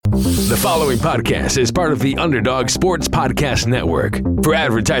The following podcast is part of the Underdog Sports Podcast Network. For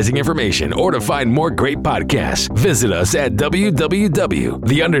advertising information or to find more great podcasts, visit us at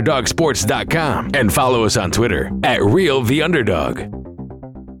www.theunderdogsports.com and follow us on Twitter at RealTheUnderdog.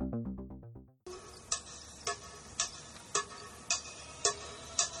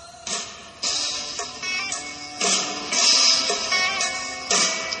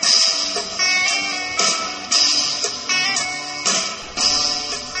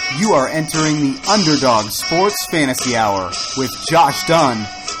 You are entering the Underdog Sports Fantasy Hour with Josh Dunn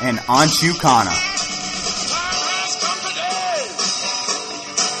and Anshu Khanna.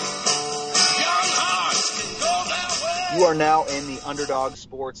 You are now in the Underdog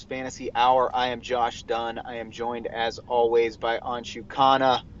Sports Fantasy Hour. I am Josh Dunn. I am joined, as always, by Anshu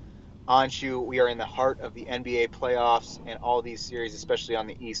Khanna. Anshu, we are in the heart of the NBA playoffs, and all these series, especially on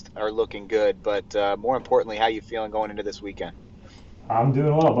the East, are looking good. But more importantly, how are you feeling going into this weekend? I'm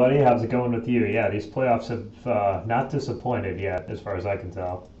doing well, buddy. How's it going with you? Yeah, these playoffs have not disappointed yet, as far as I can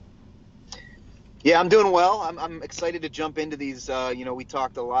tell. Yeah, I'm doing well. I'm excited to jump into these. We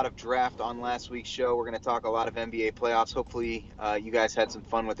talked a lot of draft on last week's show. We're going to talk a lot of NBA playoffs. Hopefully, you guys had some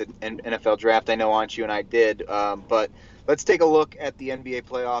fun with the NFL draft. I know Anshu and I did. But let's take a look at the NBA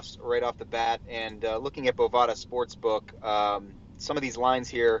playoffs right off the bat. And looking at Bovada Sportsbook, some of these lines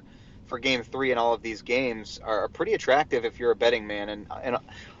here for Game 3 and all of these games are pretty attractive if you're a betting man. And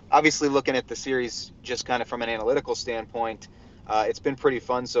obviously looking at the series just kind of from an analytical standpoint, it's been pretty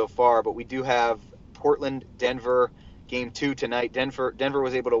fun so far. But we do have Portland, Denver, Game 2 tonight. Denver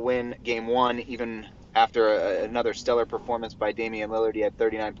was able to win Game 1 even after another stellar performance by Damian Lillard. He had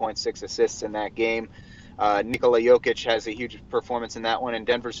 39.6 assists in that game. Nikola Jokic has a huge performance in that one, and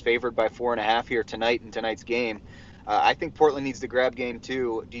Denver's favored by 4.5 here tonight in tonight's game. I think Portland needs to grab Game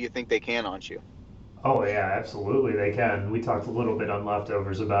 2. Do you think they can, Anshu? Oh, yeah, absolutely they can. We talked a little bit on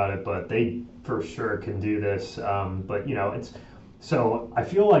Leftovers about it, but they for sure can do this. So I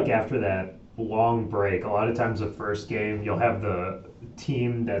feel like after that long break, a lot of times the first game, you'll have the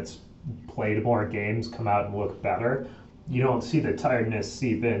team that's played more games come out and look better. You don't see the tiredness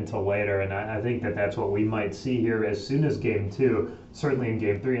seep in till later, and I think that's what we might see here as soon as Game 2, certainly in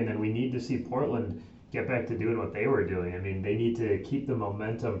Game 3, and then we need to see Portland get back to doing what they were doing. I mean, they need to keep the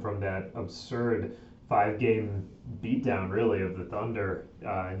momentum from that absurd 5-game beatdown, really, of the Thunder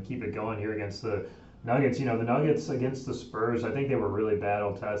and keep it going here against the Nuggets. The Nuggets against the Spurs, I think they were really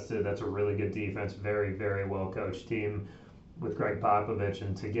battle-tested. That's a really good defense, very, very well-coached team with Greg Popovich.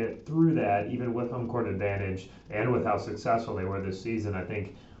 And to get through that, even with home court advantage and with how successful they were this season, I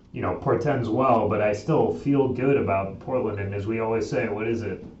think, portends well. But I still feel good about Portland. And as we always say, what is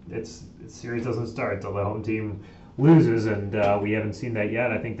it? The series doesn't start till the home team loses, and we haven't seen that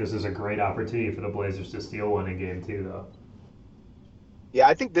yet. I think this is a great opportunity for the Blazers to steal one in Game 2, though. Yeah,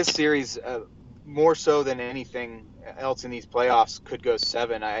 I think this series, more so than anything else in these playoffs, could go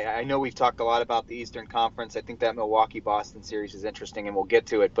 7. I know we've talked a lot about the Eastern Conference. I think that Milwaukee-Boston series is interesting, and we'll get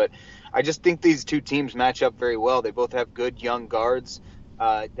to it. But I just think these two teams match up very well. They both have good young guards.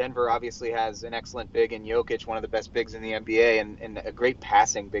 Denver obviously has an excellent big in Jokic, one of the best bigs in the NBA, and a great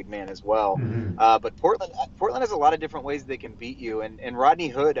passing big man as well. Mm-hmm. But Portland has a lot of different ways they can beat you. And Rodney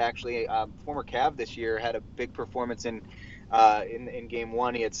Hood, actually, former Cav this year, had a big performance in Game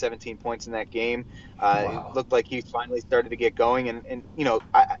 1. He had 17 points in that game. Wow. It looked like he finally started to get going. And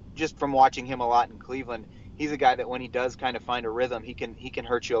just from watching him a lot in Cleveland, he's a guy that when he does kind of find a rhythm, he can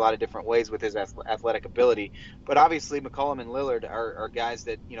hurt you a lot of different ways with his athletic ability. But obviously McCollum and Lillard are guys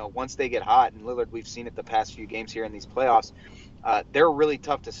that, once they get hot, and Lillard, we've seen it the past few games here in these playoffs, they're really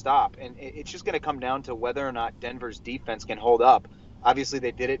tough to stop. And it's just going to come down to whether or not Denver's defense can hold up. Obviously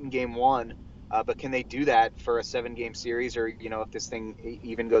they did it in Game 1, but can they do that for a 7-game series? Or, if this thing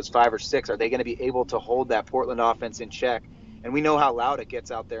even goes 5 or 6, are they going to be able to hold that Portland offense in check? And we know how loud it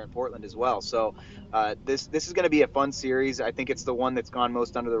gets out there in Portland as well. So this is going to be a fun series. I think it's the one that's gone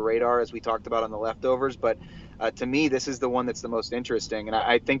most under the radar, as we talked about on the Leftovers. But to me, this is the one that's the most interesting. And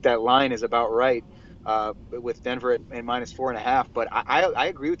I think that line is about right with Denver at -4.5. But I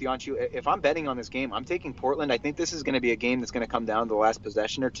agree with you, Anshu. If I'm betting on this game, I'm taking Portland. I think this is going to be a game that's going to come down to the last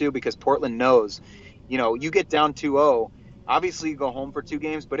possession or two, because Portland knows, you get down 2-0. Obviously, you go home for 2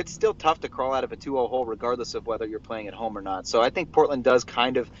 games, but it's still tough to crawl out of a 2-0 hole regardless of whether you're playing at home or not. So I think Portland does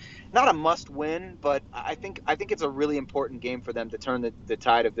kind of, not a must-win, but I think it's a really important game for them to turn the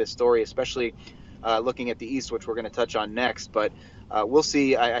tide of this story, especially looking at the East, which we're going to touch on next. But we'll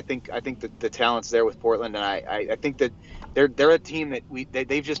see. I think the talent's there with Portland, and I think that they're a team that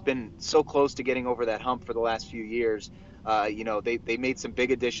they've just been so close to getting over that hump for the last few years. They made some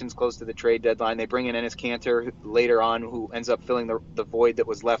big additions close to the trade deadline. They bring in Enes Kanter later on, who ends up filling the void that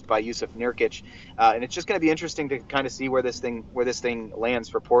was left by Yusuf Nurkic, and it's just going to be interesting to kind of see where this thing lands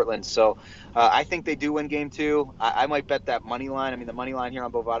for Portland. So I think they do win game 2. I might bet that money line. I mean, the money line here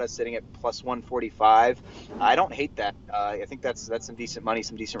on Bovada is sitting at plus 145. I don't hate that. I think that's some decent money,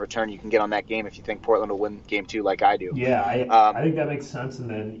 some decent return you can get on that game if you think Portland will win game 2 like I do. Yeah, I think that makes sense. And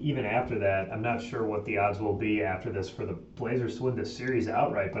then even after that, I'm not sure what the odds will be after this for the Blazers to win the series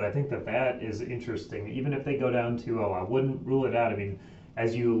outright, but I think that is interesting. Even if they go down 2-0, I wouldn't rule it out. I mean,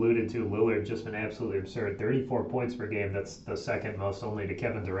 as you alluded to, Lillard just been absolutely absurd. 34 points per game. That's the second most only to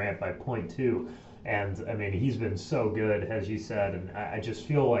Kevin Durant by 0.2. And, I mean, he's been so good, as you said. And I just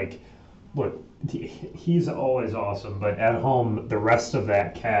feel like, look, he's always awesome. But at home, the rest of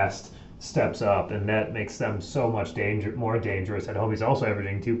that cast steps up, and that makes them so much more dangerous at home. He's also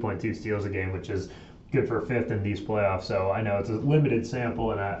averaging 2.2 steals a game, which is good for fifth in these playoffs. So I know it's a limited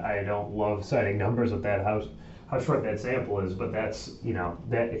sample, and I don't love citing numbers with that, how short that sample is, but that's,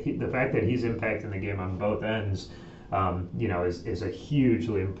 the fact that he's impacting the game on both ends, is a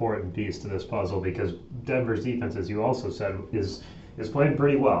hugely important piece to this puzzle, because Denver's defense, as you also said, is playing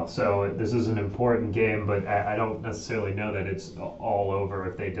pretty well. So this is an important game, but I don't necessarily know that it's all over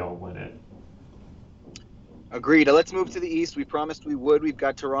if they don't win it. Agreed. Let's move to the East. We promised we would. We've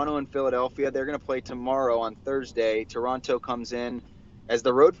got Toronto and Philadelphia. They're going to play tomorrow on Thursday. Toronto comes in as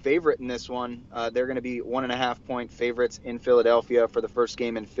the road favorite in this one. They're going to be 1.5-point favorites in Philadelphia for the first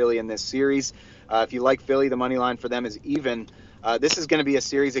game in Philly in this series. If you like Philly, the money line for them is even. This is going to be a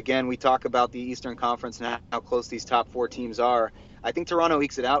series, again, we talk about the Eastern Conference and how close these top 4 teams are. I think Toronto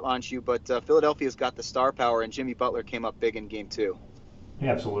ekes it out, Anshu, but Philadelphia's got the star power, and Jimmy Butler came up big in game 2.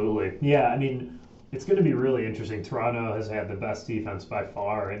 Absolutely. Yeah, I mean, it's going to be really interesting. Toronto has had the best defense by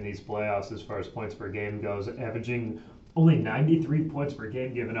far in these playoffs as far as points per game goes, averaging only 93 points per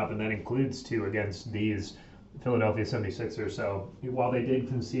game given up, and that includes 2 against these Philadelphia 76ers. So while they did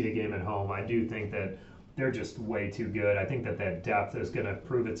concede a game at home, I do think that they're just way too good. I think that depth is going to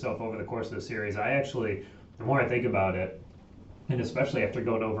prove itself over the course of the series. The more I think about it, and especially after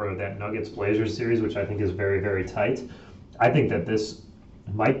going over that Nuggets-Blazers series, which I think is very, very tight, I think that this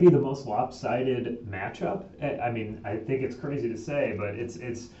might be the most lopsided matchup. I mean, I think it's crazy to say, but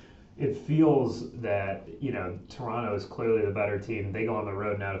it feels that, Toronto is clearly the better team. They go on the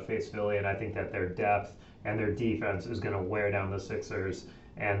road now to face Philly, and I think that their depth and their defense is going to wear down the Sixers.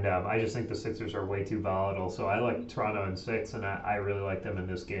 And I just think the Sixers are way too volatile. So I like Toronto in 6, and I really like them in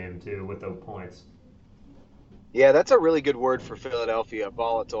this game, too, with the points. Yeah, that's a really good word for Philadelphia,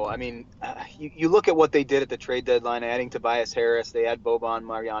 volatile. I mean, you look at what they did at the trade deadline, adding Tobias Harris. They add Boban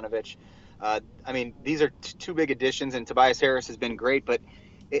Marjanovic. I mean, these are 2 big additions, and Tobias Harris has been great, but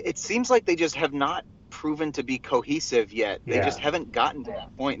it seems like they just have not proven to be cohesive yet. They just haven't gotten to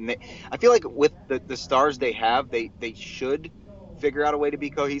that point. And I feel like with the stars they have, they should figure out a way to be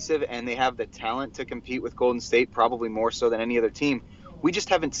cohesive, and they have the talent to compete with Golden State, probably more so than any other team. We just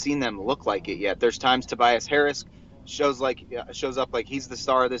haven't seen them look like it yet. There's times Tobias Harris shows up like he's the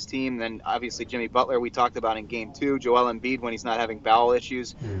star of this team. Then obviously Jimmy Butler, we talked about in game 2. Joel Embiid, when he's not having bowel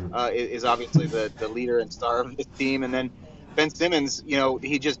issues, is obviously the leader and star of this team. And then Ben Simmons,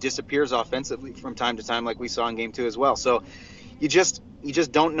 he just disappears offensively from time to time, like we saw in game 2 as well. So you just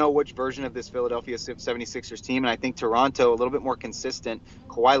don't know which version of this Philadelphia 76ers team. And I think Toronto, a little bit more consistent.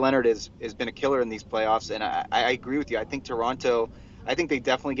 Kawhi Leonard has been a killer in these playoffs. And I agree with you. I think Toronto, I think they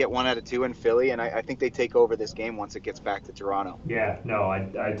definitely get 1 out of 2 in Philly, and I think they take over this game once it gets back to Toronto. Yeah, no,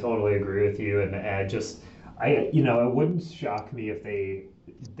 I totally agree with you, and it wouldn't shock me if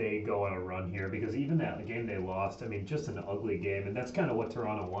they go on a run here, because even that game they lost, I mean, just an ugly game, and that's kind of what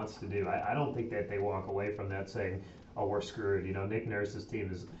Toronto wants to do. I don't think that they walk away from that saying, "Oh, we're screwed." Nick Nurse's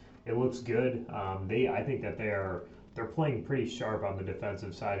team it looks good. I think that they're playing pretty sharp on the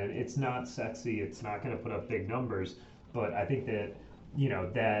defensive side, and it's not sexy. It's not going to put up big numbers, but I think that.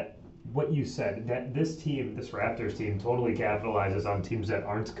 That what you said, that this Raptors team totally capitalizes on teams that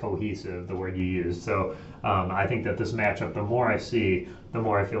aren't cohesive, the word you used. So I think that this matchup, the more I see, the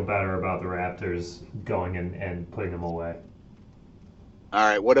more I feel better about the Raptors going and putting them away. All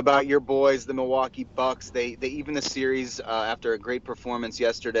right, what about your boys, the Milwaukee Bucks? They even the series after a great performance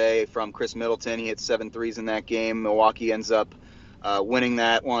yesterday from Chris Middleton. He hit 7 threes in that game. Milwaukee ends up winning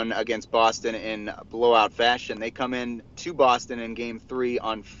that one against Boston in blowout fashion. They come in to Boston in game 3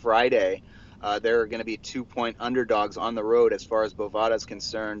 on Friday. They're going to be 2-point underdogs on the road as far as Bovada is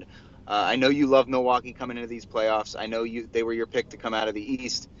concerned. I know you love Milwaukee coming into these playoffs. I know they were your pick to come out of the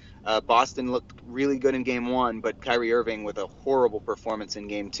East. Boston looked really good in Game 1, but Kyrie Irving with a horrible performance in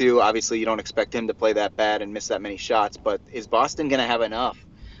Game 2. Obviously, you don't expect him to play that bad and miss that many shots, but is Boston going to have enough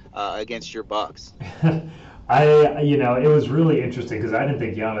against your Bucks? It was really interesting because I didn't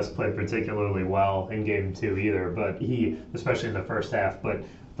think Giannis played particularly well in Game 2 either, but especially in the first half, but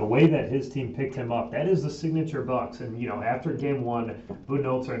the way that his team picked him up, that is the signature Bucks. And, after Game 1,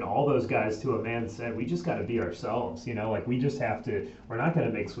 Budenholzer and all those guys to a man said, we just got to be ourselves, we just have to, we're not going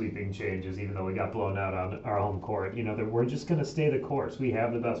to make sweeping changes even though we got blown out on our home court. We're just going to stay the course. We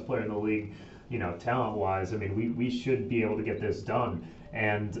have the best player in the league, talent-wise. I mean, we should be able to get this done.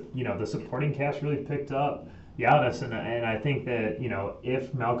 And, the supporting cast really picked up Giannis, and I think that,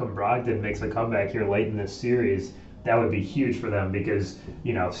 if Malcolm Brogdon makes a comeback here late in this series, that would be huge for them because,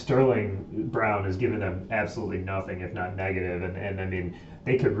 Sterling Brown has given them absolutely nothing, if not negative, and I mean,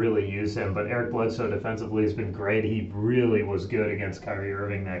 they could really use him. But Eric Bledsoe defensively has been great. He really was good against Kyrie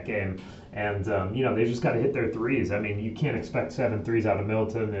Irving that game. And, they just got to hit their threes. I mean, you can't expect 7 threes out of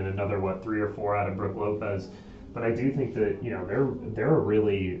Middleton and another, 3 or 4 out of Brook Lopez. But I do think that, they're a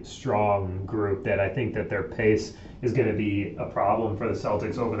really strong group that I think that their pace is going to be a problem for the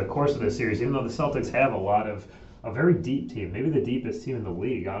Celtics over the course of this series, even though the Celtics have a very deep team, maybe the deepest team in the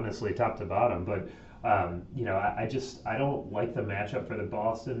league, honestly, top to bottom. But, I don't like the matchup for the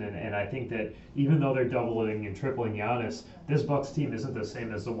Boston. And I think that even though they're doubling and tripling Giannis, this Bucks team isn't the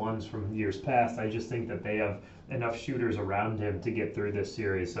same as the ones from years past. I just think that they have enough shooters around him to get through this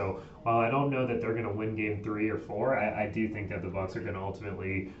series. So while I don't know that they're going to win Game 3 or 4, I do think that the Bucks are going to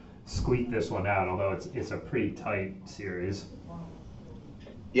ultimately squeak this one out, although it's a pretty tight series.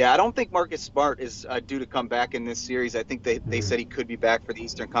 Yeah, I don't think Marcus Smart is due to come back in this series. I think they said he could be back for the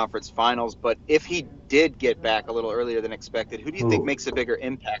Eastern Conference Finals. But if he did get back a little earlier than expected, who do you think makes a bigger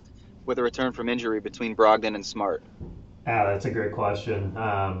impact with a return from injury between Brogdon and Smart? That's a great question.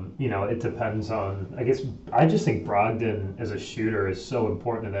 It depends on, I guess, I just think Brogdon as a shooter is so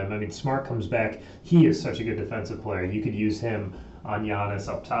important to them. I mean, Smart comes back. He is such a good defensive player. You could use him on Giannis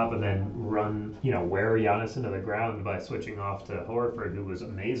up top and then run, wear Giannis into the ground by switching off to Horford, who was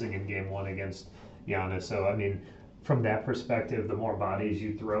amazing in Game 1 against Giannis. So, I mean, from that perspective, the more bodies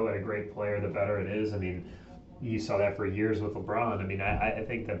you throw at a great player, the better it is. I mean, you saw that for years with LeBron. I mean, I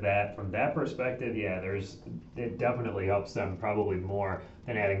think that from that perspective, yeah, it definitely helps them probably more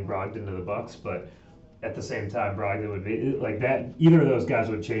than adding Brogdon to the Bucks. But at the same time, Brogdon would be like that. Either of those guys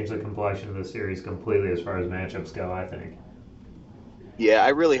would change the complexion of the series completely as far as matchups go, I think. Yeah, I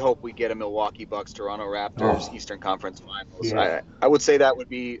really hope we get a Milwaukee Bucks Toronto Raptors Eastern Conference Finals. Yeah. I would say that would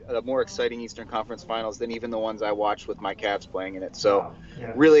be a more exciting Eastern Conference Finals than even the ones I watched with my Cavs playing in it. So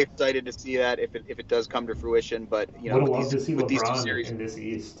really excited to see that if it does come to fruition. But would have loved to see with these two LeBron series in this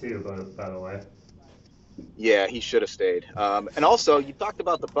East too, by the way. Yeah, he should have stayed. And also, you talked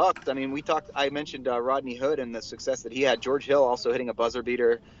about the Bucks. I mean, I mentioned Rodney Hood and the success that he had. George Hill also hitting a buzzer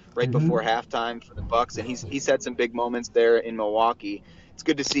beater right before halftime for the Bucks, and he's had some big moments there in Milwaukee. It's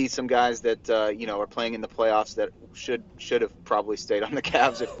good to see some guys that are playing in the playoffs that should have probably stayed on the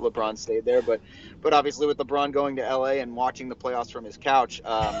Cavs if LeBron stayed there. But obviously, with LeBron going to LA and watching the playoffs from his couch,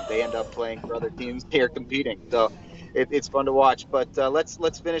 they end up playing for other teams here competing. So it's fun to watch. But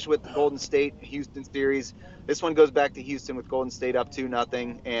let's finish with the Golden State Houston series. This one goes back to Houston with Golden State up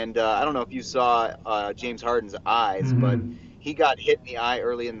 2-0. And I don't know if you saw James Harden's eyes, but he got hit in the eye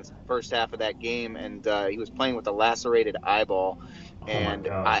early in the first half of that game, and he was playing with a lacerated eyeball. And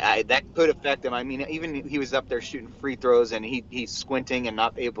that could affect him. I mean, even he was up there shooting free throws, and he's squinting and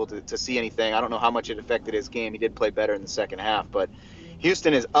not able to see anything. I don't know how much it affected his game. He did play better in the second half, but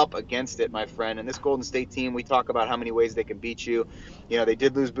Houston is up against it, my friend. And this Golden State team, we talk about how many ways they can beat you. They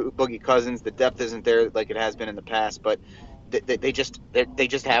did lose Boogie Cousins. The depth isn't there like it has been in the past, but they just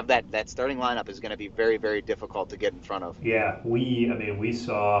have that starting lineup is going to be very, very difficult to get in front of. Yeah, we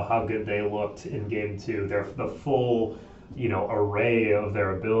saw how good they looked in Game 2. They're the full array of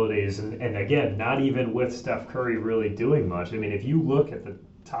their abilities, and again, not even with Steph Curry really doing much. I mean, if you look at the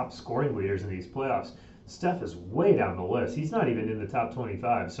top scoring leaders in these playoffs, Steph is way down the list. He's not even in the top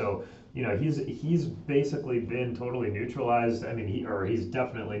 25. So, he's basically been totally neutralized. I mean, he's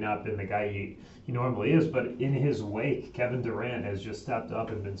definitely not been the guy he normally is, but in his wake, Kevin Durant has just stepped up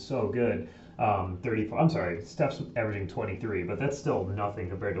and been so good. 34. I'm sorry, Steph's averaging 23, but that's still nothing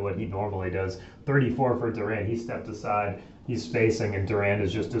compared to what he normally does. 34 for Durant. He stepped aside. He's spacing, and Durant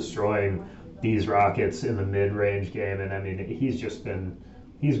is just destroying these Rockets in the mid-range game. And I mean, he's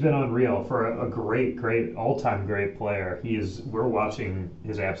been unreal for a great all-time great player. We're watching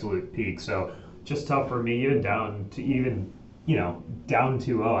his absolute peak. So just tough for me, even down to even down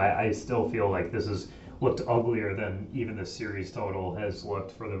 2-0, I still feel like this is looked uglier than even the series total has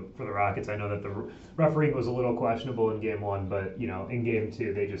looked for the Rockets. I know that the refereeing was a little questionable in game one, but in game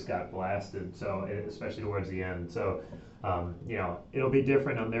two they just got blasted. So especially towards the end. So it'll be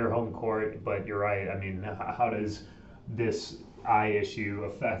different on their home court. But you're right. I mean, how does this eye issue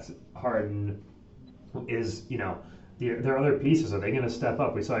affect Harden? Is there are other pieces. Are they going to step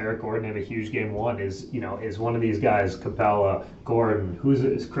up? We saw Eric Gordon have a huge game one. Is one of these guys, Capella, Gordon,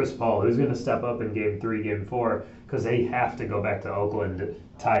 is Chris Paul, who's going to step up in game three, game four? Because they have to go back to Oakland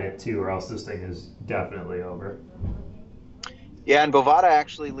tied at 2, or else this thing is definitely over. Yeah, and Bovada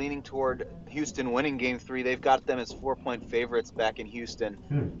actually leaning toward Houston winning game three. They've got them as 4-point favorites back in Houston.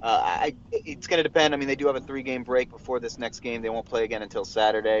 It's going to depend. I mean, they do have a 3-game break before this next game. They won't play again until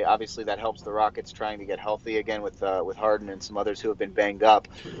Saturday. Obviously, that helps the Rockets trying to get healthy again with Harden and some others who have been banged up.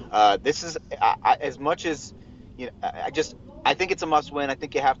 This is as much as I think it's a must win. I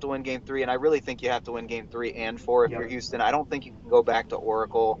think you have to win game three, and I really think you have to win game 3 and 4 if you're Houston. I don't think you can go back to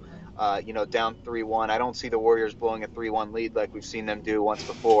Oracle. Down 3-1. I don't see the Warriors blowing a 3-1 lead like we've seen them do once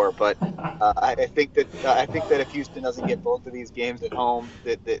before. But I think that if Houston doesn't get both of these games at home,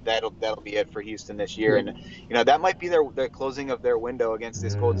 that'll be it for Houston this year. And that might be their closing of their window against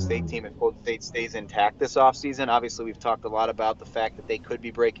this Golden State team if Golden State stays intact this offseason. Obviously, we've talked a lot about the fact that they could be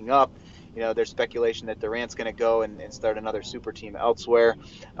breaking up. There's speculation that Durant's going to go and start another super team elsewhere.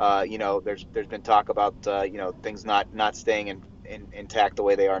 There's been talk about things not staying intact the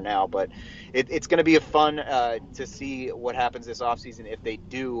way they are now, but it's going to be a fun to see what happens this offseason if they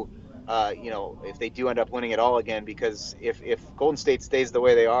do end up winning it all again, because if Golden State stays the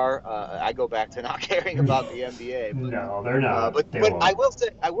way they are, I go back to not caring about the NBA. No, they're not. But I will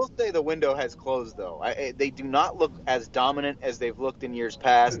say the window has closed though. They do not look as dominant as they've looked in years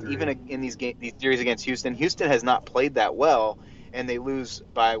past. Agreed. Even in these series against Houston. Houston has not played that well, and they lose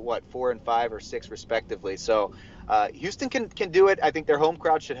by 4 and 5 or 6 respectively. So Houston can do it. I think their home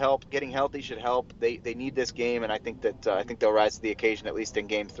crowd should help. Getting healthy should help. They need this game, and I think they'll rise to the occasion at least in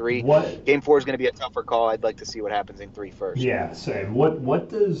game 3. Game 4 is going to be a tougher call. I'd like to see what happens in 3 first. Yeah, same. What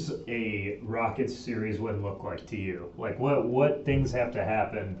does a Rockets series win look like to you? Like what things have to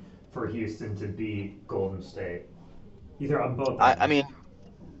happen for Houston to beat Golden State? Either on both. I mean,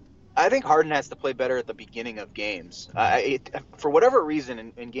 I think Harden has to play better at the beginning of games. For whatever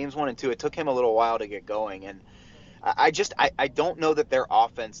reason, in games 1 and 2, it took him a little while to get going, and I don't know that their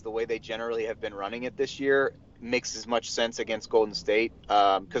offense, the way they generally have been running it this year, makes as much sense against Golden State.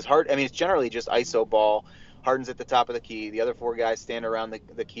 Because it's generally just ISO ball. Harden's at the top of the key. The other 4 guys stand around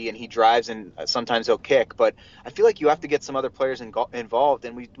the key, and he drives, and sometimes he'll kick. But I feel like you have to get some other players involved,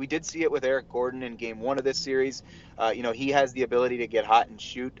 and we did see it with Eric Gordon in game 1 of this series. He has the ability to get hot and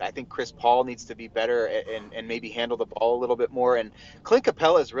shoot. I think Chris Paul needs to be better and maybe handle the ball a little bit more. And Clint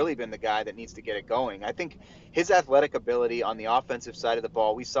Capella has really been the guy that needs to get it going. I think his athletic ability on the offensive side of the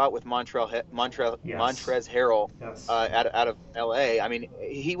ball, we saw it with Montrezl Harrell out of L.A. I mean,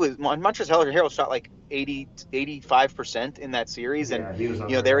 Montrezl Harrell shot like 85% in that series, and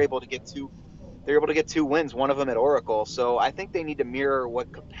they're able to get 2 wins, one of them at Oracle. So I think they need to mirror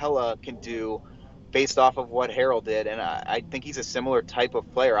what Capella can do based off of what Harrell did, and I think he's a similar type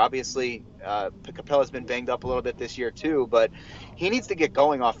of player. Obviously, Capella's been banged up a little bit this year too, but he needs to get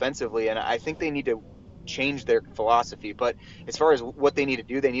going offensively, and I think they need to change their philosophy. But as far as what they need to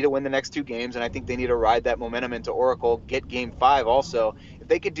do, they need to win the next 2 games, and I think they need to ride that momentum into Oracle, get game 5 also. If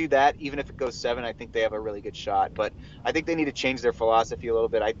they could do that, even if it goes 7, I think they have a really good shot. But I think they need to change their philosophy a little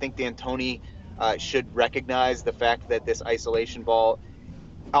bit. I think D'Antoni should recognize the fact that this isolation ball,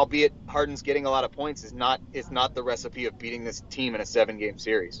 albeit Harden's getting a lot of points, is not the recipe of beating this team in a 7-game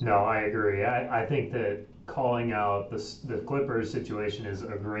series. No, I agree. I think that calling out the Clippers situation is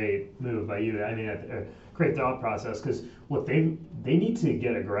a great move by you. I mean, a great thought process, because they need to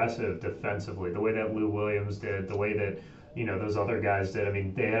get aggressive defensively, the way that Lou Williams did, the way that those other guys did. I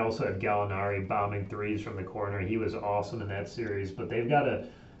mean, they also had Gallinari bombing threes from the corner. He was awesome in that series, but they've got to,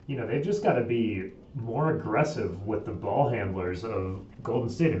 they've just got to be more aggressive with the ball handlers of Golden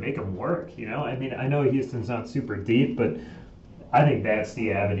State and make them work. I mean, I know Houston's not super deep, but I think that's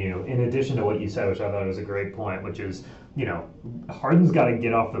the avenue. In addition to what you said, which I thought was a great point, which is, Harden's got to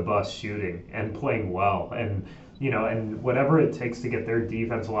get off the bus shooting and playing well, and and whatever it takes to get their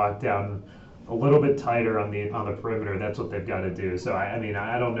defense locked down a little bit tighter on the perimeter. That's what they've got to do. So I mean,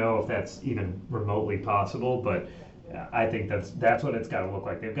 I don't know if that's even remotely possible, but I think that's what it's got to look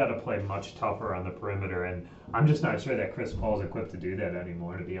like. They've got to play much tougher on the perimeter, and I'm just not sure that Chris Paul's equipped to do that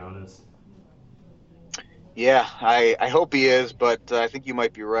anymore, to be honest. Yeah, I hope he is, but I think you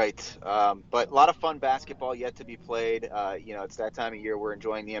might be right. But a lot of fun basketball yet to be played. It's that time of year we're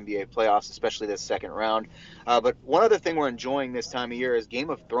enjoying the NBA playoffs, especially this second round. But one other thing we're enjoying this time of year is Game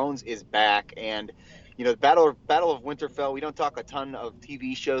of Thrones is back, and the Battle of Winterfell. We don't talk a ton of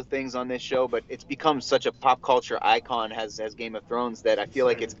TV show things on this show, but it's become such a pop culture icon as Game of Thrones that I feel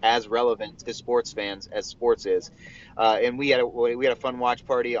like it's Same. as relevant to sports fans as sports is. And we had a fun watch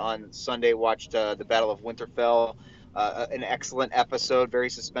party on Sunday. Watched the Battle of Winterfell. An excellent episode, very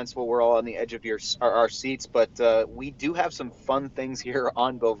suspenseful. We're all on the edge of our seats, but we do have some fun things here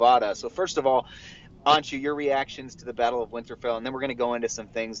on Bovada. So first of all, Anshu, your reactions to the Battle of Winterfell, and then we're going to go into some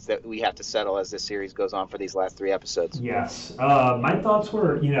things that we have to settle as this series goes on for these last three episodes. Yes. My thoughts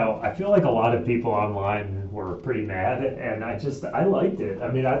were, I feel like a lot of people online were pretty mad, and I liked it.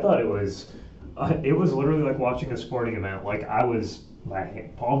 I mean, I thought it was literally like watching a sporting event. Like my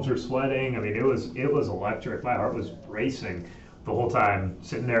palms were sweating. I mean, it was electric. My heart was racing the whole time,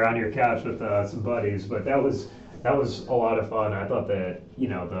 sitting there on your couch with some buddies. But that was a lot of fun. I thought that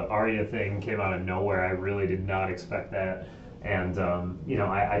the Arya thing came out of nowhere. I really did not expect that, and I'm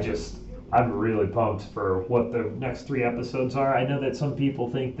really pumped for what the next three episodes are. I know that some people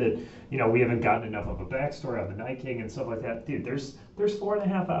think that we haven't gotten enough of a backstory on the Night King and stuff like that. Dude, there's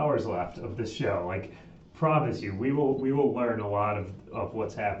 4.5 hours left of this show. Like, promise you, we will learn a lot of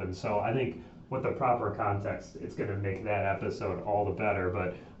what's happened. So I think with the proper context, it's going to make that episode all the better.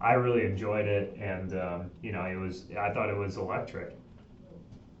 But I really enjoyed it, and I thought it was electric.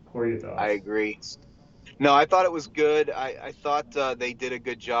 What are your I thoughts? agree. No, I thought it was good. I thought they did a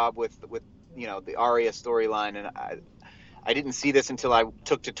good job with the Arya storyline, and I didn't see this until I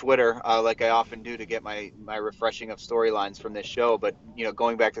took to Twitter, like I often do to get my refreshing of storylines from this show. But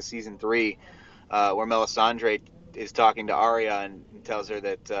going back to season three, where Melisandre is talking to Arya and tells her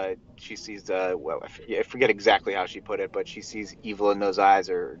that she sees I forget exactly how she put it, but she sees evil in those eyes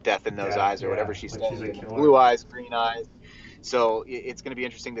or death in those Death, eyes or whatever yeah, she like said, she's a and killer. blue eyes, green eyes. So it's going to be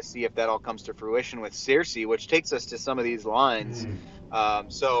interesting to see if that all comes to fruition with Cersei, which takes us to some of these lines. Mm.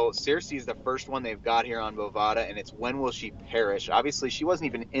 So Cersei is the first one they've got here on Bovada, and it's when will she perish? Obviously, she wasn't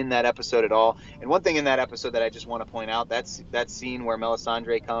even in that episode at all. And one thing in that episode that I just want to point out, that's that scene where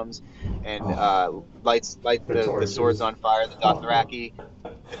Melisandre comes and Oh, light the the swords torches. on fire. The Dothraki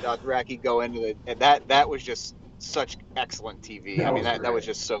go into it, and that was just such excellent TV. I That mean, was that was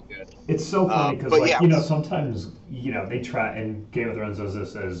great. just so good. It's so funny because, But like, yeah, sometimes, they try, and Game of Thrones does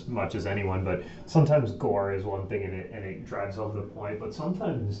this as much as anyone, but sometimes gore is one thing and it drives home the point, but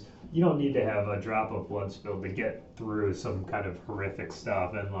sometimes you don't need to have a drop of blood spilled to get through some kind of horrific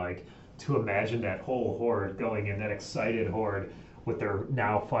stuff. And, like, to imagine that whole horde going in, that excited horde with their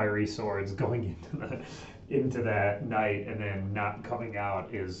now fiery swords going into that night and then not coming out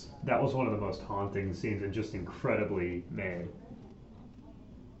that was one of the most haunting scenes and just incredibly made.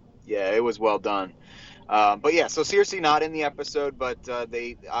 yeah, it was well done. But yeah, so Cersei not in the episode, but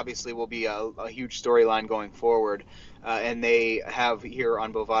they obviously will be a huge storyline going forward. And they have here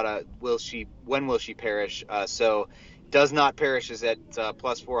on Bovada, when will she perish? So does not perish is at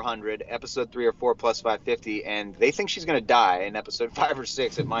plus 400, episode 3 or 4 plus 550, and they think she's going to die in episode 5 or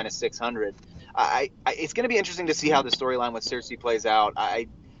 6 at minus 600. It's going to be interesting to see how the storyline with Cersei plays out.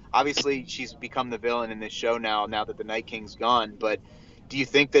 Obviously she's become the villain in this show now that the Night King's gone, but do you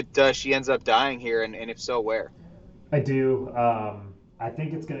think that she ends up dying here, and if so, where? I do. I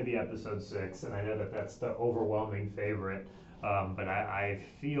think it's going to be episode 6, and I know that that's the overwhelming favorite. But I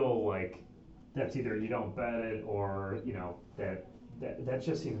feel like that's either you don't bet it or that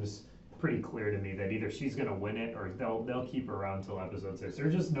just seems pretty clear to me that either she's going to win it or they'll keep her around until episode 6.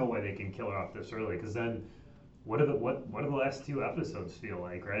 There's just no way they can kill her off this early because then what do the last two episodes feel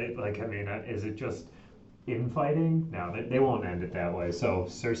like, right? Like, I mean, is it just infighting? No, they won't end it that way. So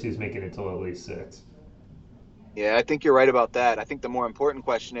Cersei's making it till at least 6. Yeah, I think you're right about that. I think the more important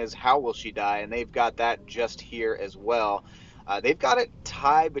question is how will she die, and they've got that just here as well. They've got it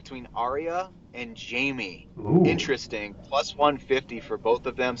tied between Arya and Jamie. Ooh. Interesting. Plus 150 for both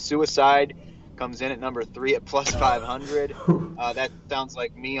of them. Suicide comes in at number 3 at plus 500. That sounds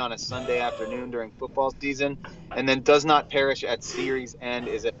like me on a Sunday afternoon during football season. And then Does Not Perish at series end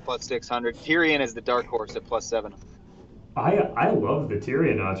is at plus 600. Tyrion is the dark horse at plus 700. I love the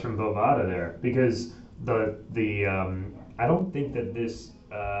Tyrion odds from Bovada there because the I don't think that this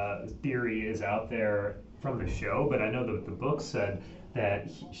theory is out there from the show, but I know that the book said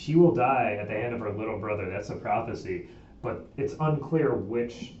that she will die at the hand of her little brother. That's a prophecy, but it's unclear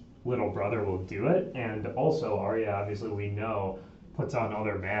which little brother will do it. And also, Arya, obviously, we know puts on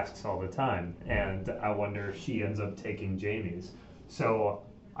other masks all the time, and I wonder if she ends up taking Jamie's. So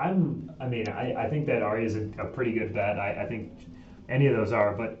I think that Arya is a pretty good bet. I think any of those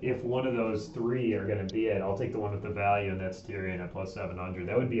are, but if one of those three are going to be it, I'll take the one with the value, and that's Tyrion at plus 700.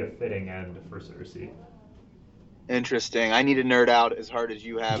 That would be a fitting end for Cersei. Interesting. I need to nerd out as hard as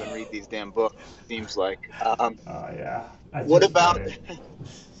you have and read these damn books. It seems like. Yeah, I What just read about? it.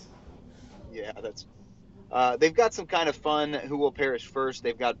 Yeah, that's. They've got some kind of fun. Who will perish first?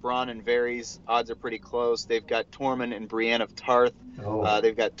 They've got Bronn and Varys. Odds are pretty close. They've got Tormund and Brienne of Tarth. Oh,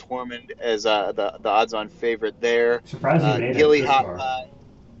 They've got Tormund as the odds-on favorite there. surprised he made it Gilly this Hot far. Pie.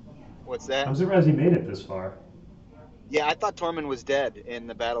 What's that? I'm surprised he made it this far. Yeah, I thought Tormund was dead in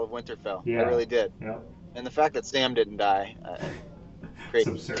the Battle of Winterfell. I Yeah, really did. yeah, And the fact that Sam didn't die, it's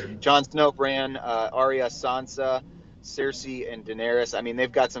crazy. absurd. Jon Snow, Bran, Arya, Sansa, Cersei, and Daenerys. I mean,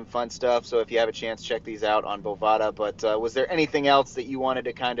 they've got some fun stuff. So if you have a chance, check these out on Bovada. But was there anything else that you wanted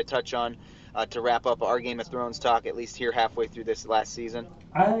to kind of touch on to wrap up our Game of Thrones talk, at least here halfway through this last season?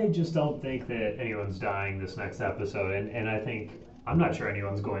 I just don't think that anyone's dying this next episode, and I think I'm not sure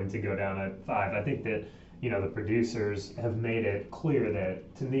anyone's going to go down at 5. I think that the producers have made it clear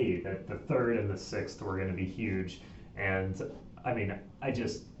that to me that the third and the sixth were going to be huge, and I mean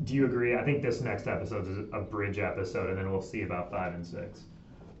do you agree? I think this next episode is a bridge episode, and then we'll see about 5 and 6.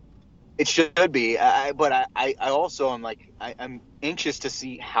 It should be, but I also am like I'm anxious to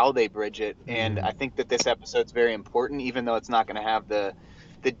see how they bridge it, and I think that this episode's very important, even though it's not going to have the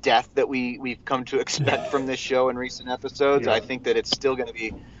depth that we've come to expect from this show in recent episodes. Yeah. I think that it's still going to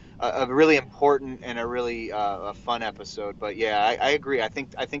be a really important and a really a fun episode. But yeah, I agree. I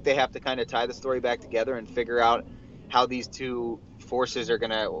think they have to kind of tie the story back together and figure out how these two forces are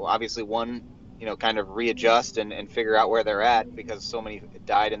going to obviously kind of readjust and figure out where they're at, because so many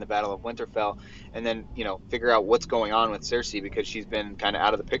died in the Battle of Winterfell, and then figure out what's going on with Cersei, because she's been kind of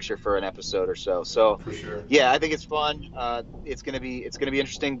out of the picture for an episode or so. So For sure. yeah, I think it's fun. It's gonna be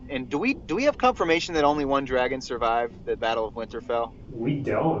interesting. And do we have confirmation that only one dragon survived the Battle of Winterfell? We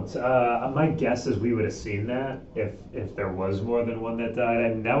don't. My guess is we would have seen that if there was more than one that died. I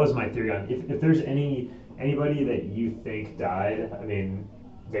mean, that was my theory on if there's anybody that you think died. I mean,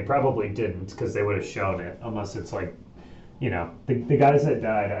 they probably didn't, because they would have shown it, unless it's like, the guys that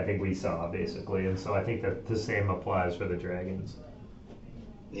died, I think we saw, basically. And so I think that the same applies for the dragons.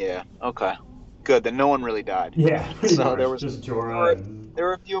 Yeah. Okay. Good. Then no one really died. Yeah, pretty So much. there was Just Jorah and... there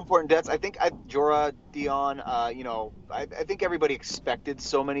were a few important deaths. I think Jorah, Dion, I think everybody expected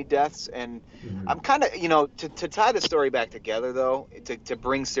so many deaths, and I'm kind of, to tie the story back together, though, to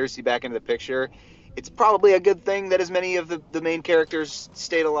bring Cersei back into the picture, it's probably a good thing that as many of the main characters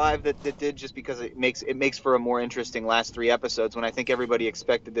stayed alive that did, just because it makes for a more interesting last 3 episodes, when I think everybody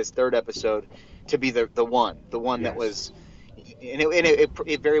expected this third episode to be the one Yes. that was. And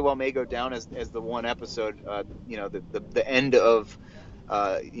it very well may go down as the one episode, the end of,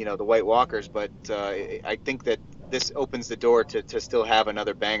 the White Walkers. But I think that this opens the door to still have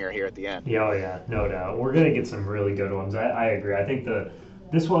another banger here at the end. Yeah, oh yeah, no doubt. We're going to get some really good ones. I agree. I think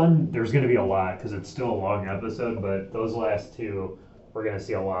this one, there's going to be a lot, because it's still a long episode, but those last 2, we're going to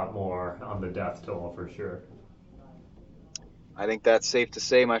see a lot more on the death toll for sure. I think that's safe to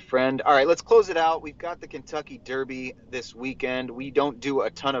say, my friend. All right, let's close it out. We've got the Kentucky Derby this weekend. We don't do a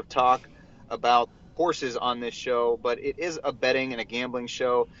ton of talk about horses on this show, but it is a betting and a gambling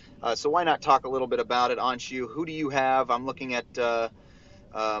show. So why not talk a little bit about it? Anshu, who do you have? I'm looking at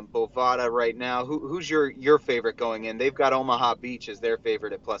Bovada right now. Who's your favorite going in? They've got Omaha Beach as their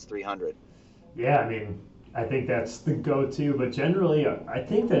favorite at plus 300. Yeah, I mean, I think that's the go-to, but generally, I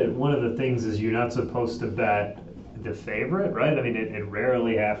think that one of the things is you're not supposed to bet the favorite, right? I mean, it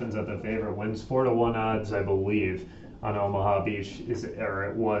rarely happens that the favorite wins. 4-1 odds, I believe, on Omaha Beach, or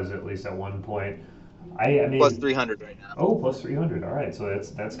it was at least at one point. I mean, plus 300 right now. Oh, plus 300. All right, so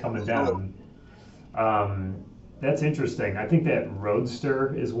that's coming down. That's interesting. I think that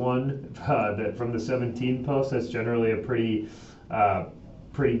Roadster is one that from the 17 post. That's generally a pretty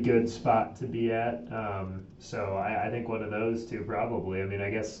good spot to be at. So I think one of those two probably. I mean, I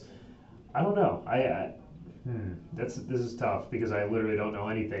guess I don't know. This is tough, because I literally don't know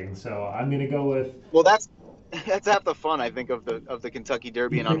anything. So I'm gonna go with. Well, that's half the fun, I think, of the Kentucky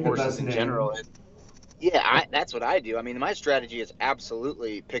Derby and on horses in general. Yeah, that's what I do. I mean, my strategy is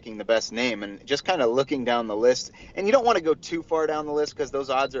absolutely picking the best name and just kind of looking down the list. And you don't want to go too far down the list, because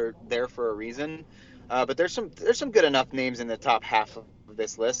those odds are there for a reason. But there's some good enough names in the top half of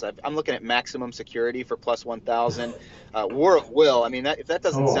this list. I'm looking at Maximum Security for plus 1,000. War of Will. I mean, if that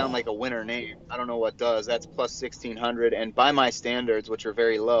doesn't sound like a winner name, I don't know what does. That's plus 1,600. And by my standards, which are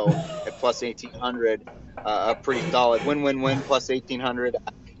very low, at plus 1,800, a pretty solid win-win-win plus 1,800.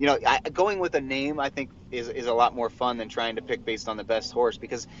 going with a name, I think, is a lot more fun than trying to pick based on the best horse,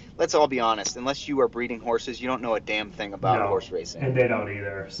 because let's all be honest, unless you are breeding horses, you don't know a damn thing about No, horse racing. and they don't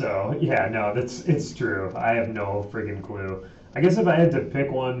either. So yeah, no, it's true. I have no friggin' clue. I guess if I had to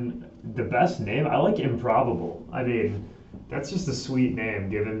pick one, the best name, I like Improbable. I mean, that's just a sweet name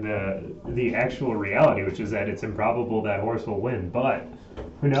given the actual reality, which is that it's improbable that horse will win. But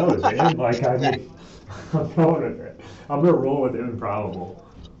who knows, man? Like, I mean, I'm going with it. I'm gonna roll with Improbable.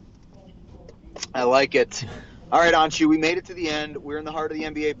 I like it. All right, Anshu, we made it to the end. We're in the heart of the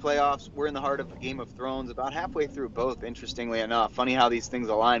NBA playoffs. We're in the heart of Game of Thrones, about halfway through both, interestingly enough. Funny how these things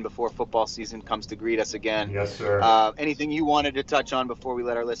align before football season comes to greet us again. Yes, sir. Anything you wanted to touch on before we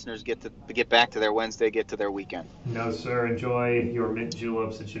let our listeners get back to their Wednesday, get to their weekend? No, sir. Enjoy your mint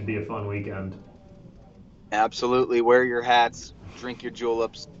juleps. It should be a fun weekend. Absolutely. Wear your hats, drink your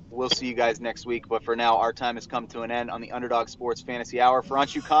juleps. We'll see you guys next week. But for now, our time has come to an end on the Underdog Sports Fantasy Hour. For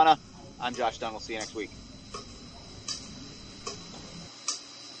Anshu Khanna, I'm Josh Dunn. We'll see you next week.